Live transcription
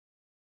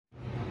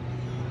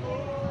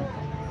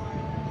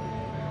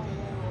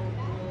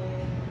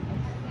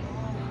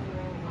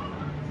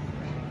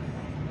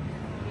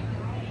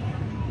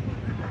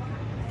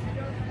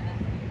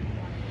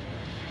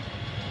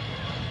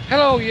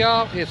Hello,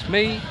 y'all. It's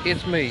me.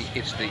 It's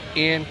the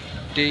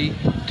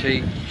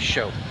N.D.T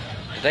show.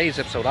 Today's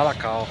episode I like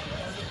to call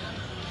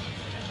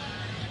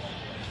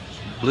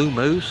Blue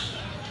Moose.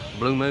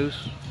 Blue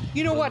Moose.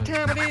 You know what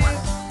time it is?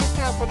 It's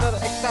time for another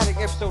exciting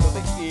episode of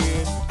the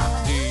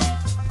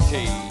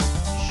N.D.T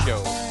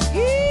show.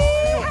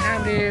 You know what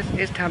time it is?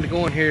 It's time to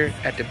go in here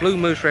at the Blue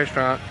Moose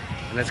restaurant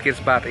and let's get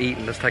about to eat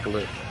and let's take a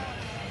look.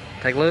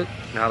 Take a look?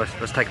 Now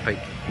let's take a peek.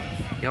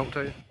 You want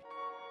to?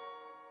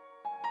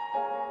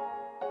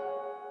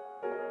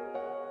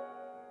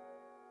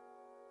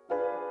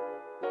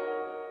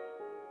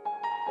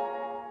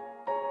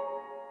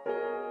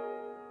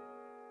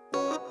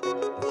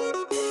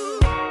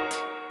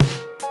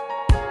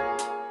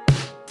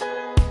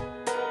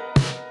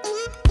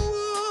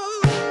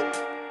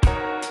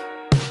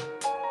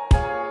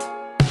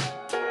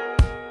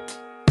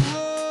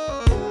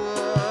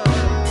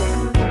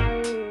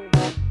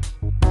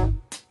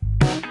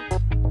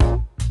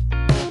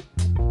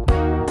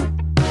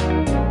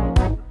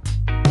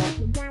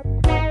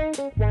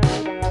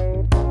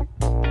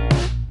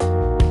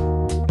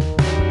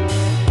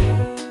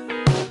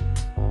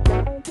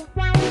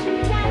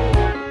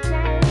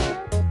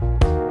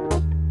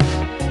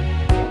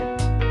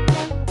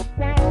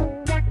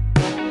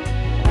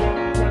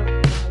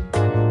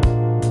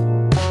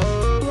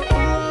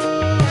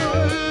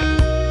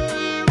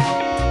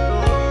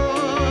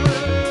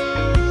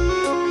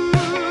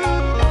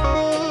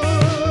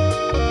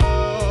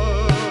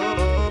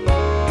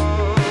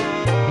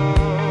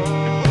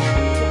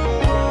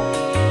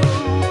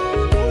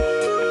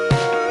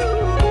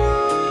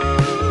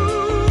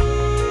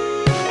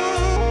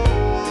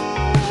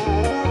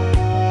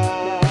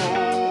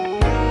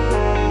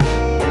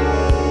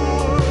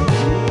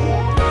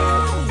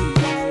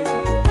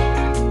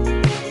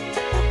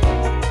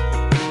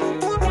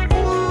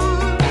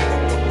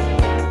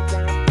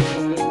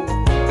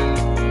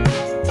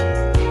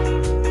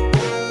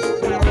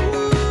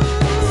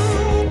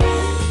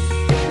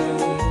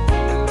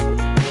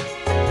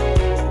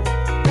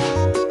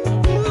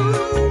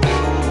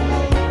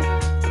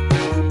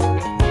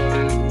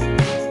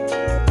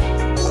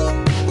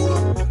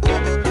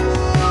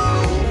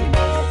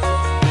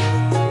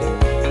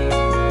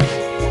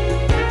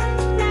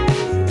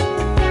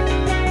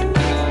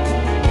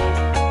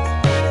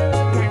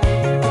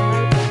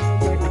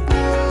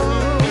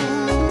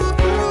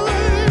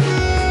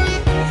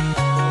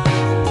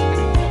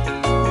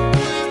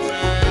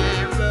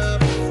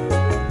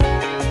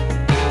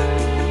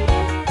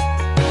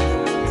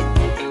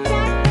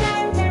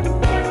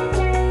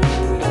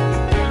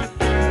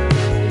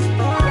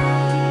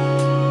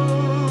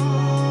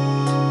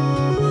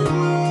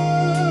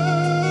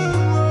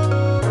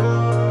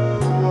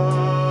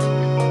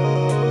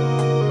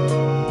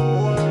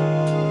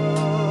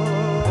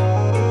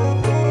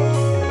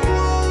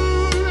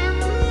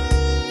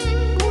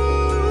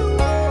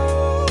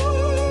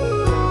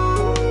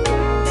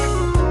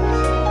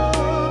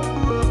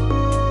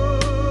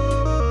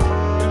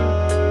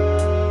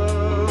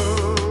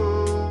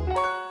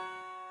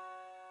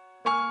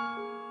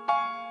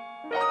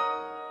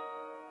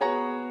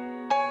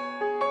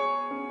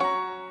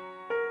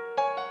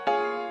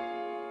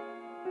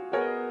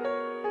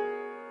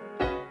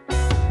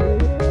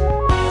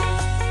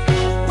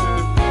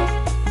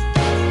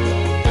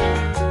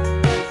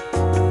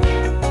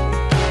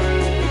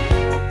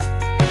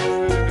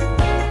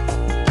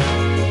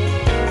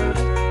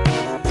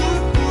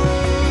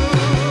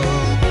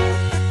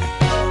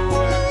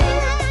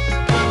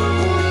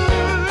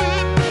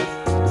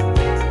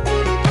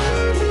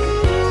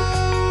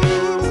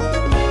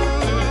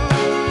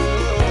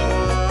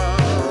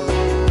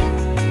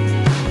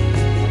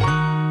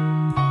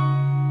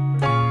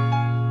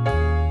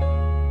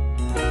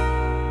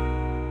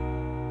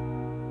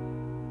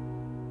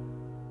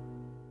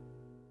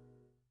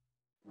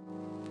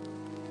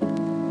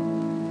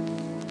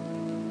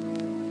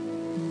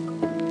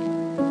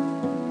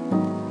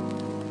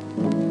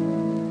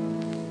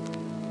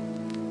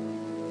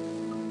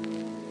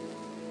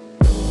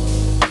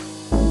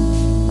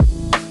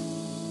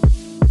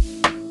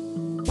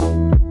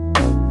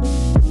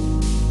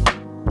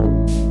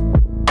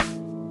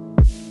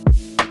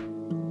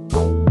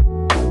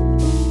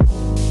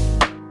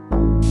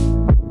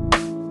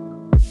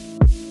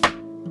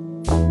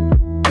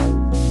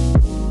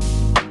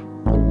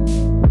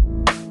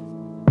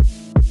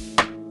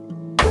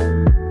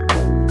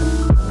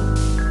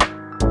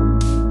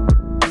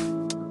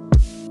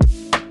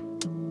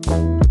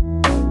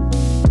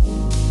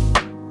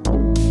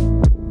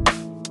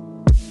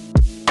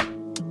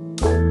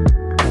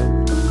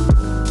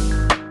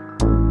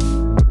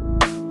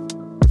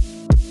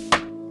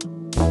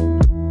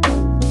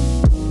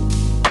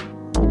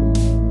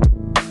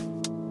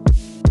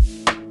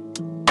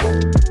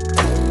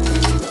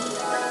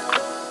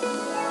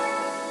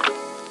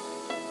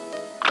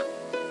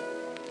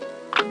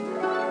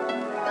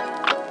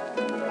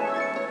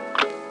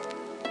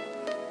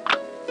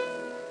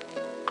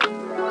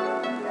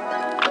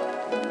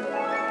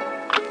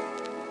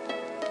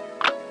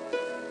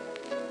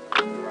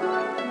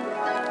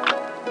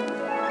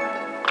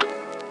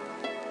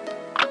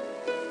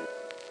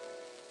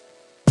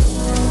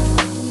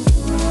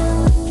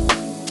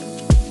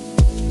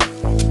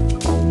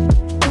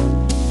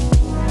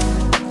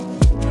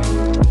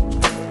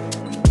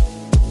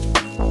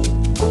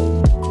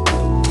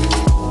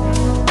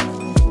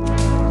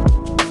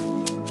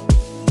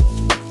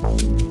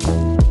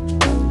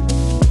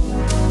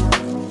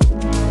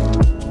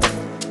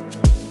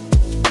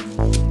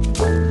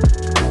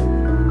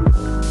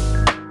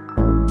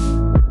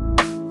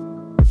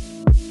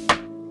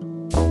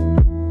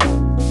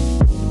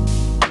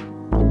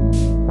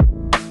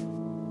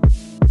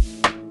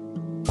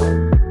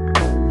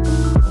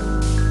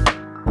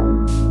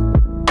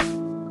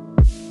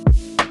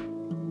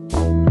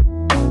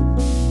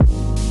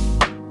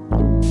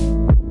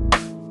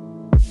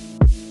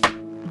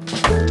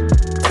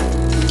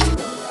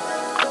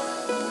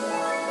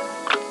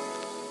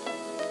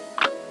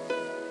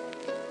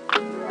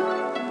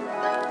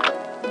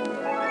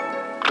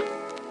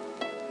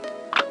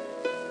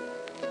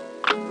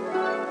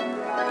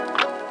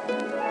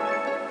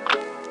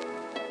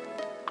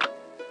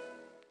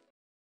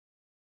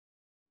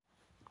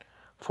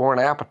 For an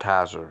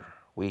appetizer,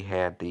 we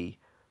had the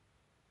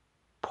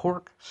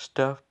pork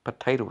stuffed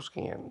potato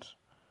skins.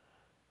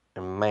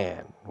 And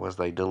man, was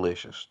they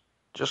delicious.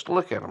 Just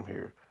look at them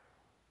here.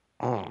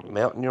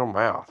 Melt in your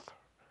mouth.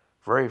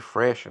 Very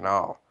fresh and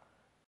all.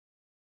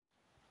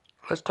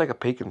 Let's take a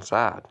peek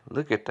inside.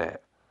 Look at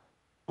that.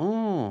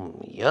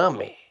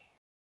 Yummy.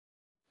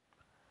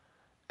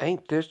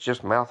 Ain't this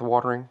just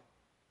mouth-watering?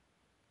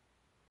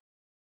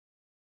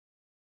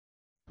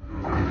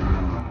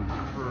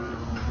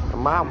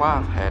 My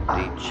wife had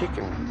the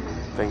chicken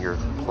finger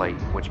plate,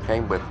 which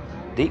came with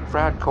deep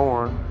fried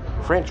corn,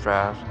 french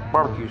fries,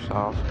 barbecue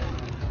sauce,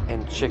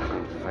 and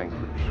chicken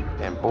fingers.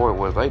 And boy,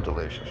 was they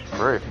delicious.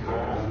 Very.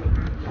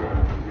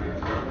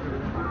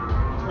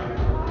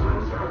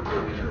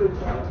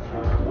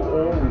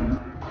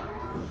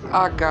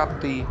 I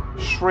got the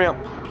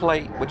shrimp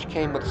plate, which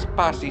came with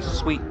spicy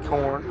sweet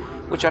corn,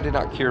 which I did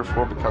not care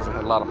for because it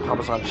had a lot of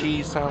Parmesan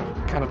cheese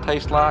kind of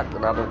taste like,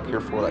 and I don't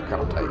care for that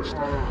kind of taste.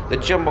 The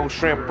jumbo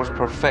shrimp was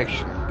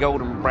perfection,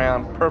 golden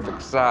brown,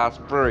 perfect size,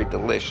 very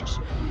delicious.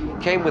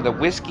 Came with a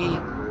whiskey,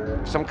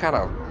 some kind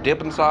of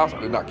dipping sauce.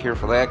 I did not care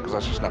for that because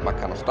that's just not my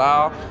kind of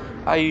style.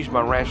 I used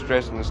my ranch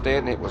dressing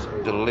instead, and it was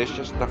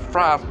delicious. The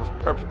fries was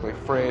perfectly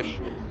fresh.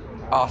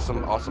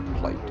 Awesome, awesome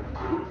plate.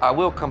 I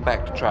will come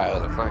back to try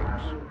other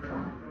things.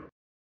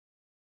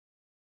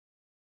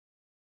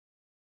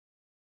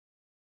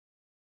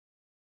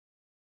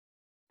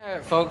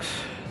 Alright folks,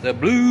 the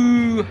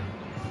Blue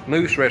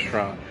Moose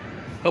Restaurant.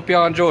 Hope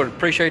y'all enjoyed it.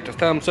 Appreciate the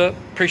thumbs up,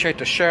 appreciate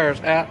the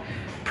shares out,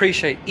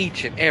 appreciate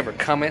each and every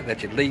comment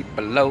that you leave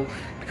below,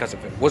 because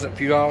if it wasn't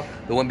for y'all,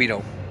 there wouldn't be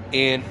no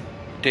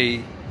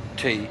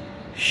N.D.T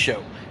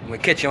show. And we'll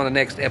catch you on the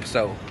next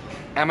episode.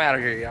 I'm out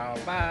of here, y'all.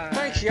 Bye.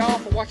 Thanks y'all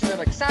for watching that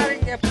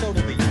exciting episode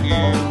of the N.D.T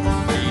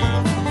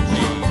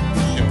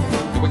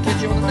show. We'll catch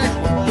you on the next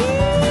one.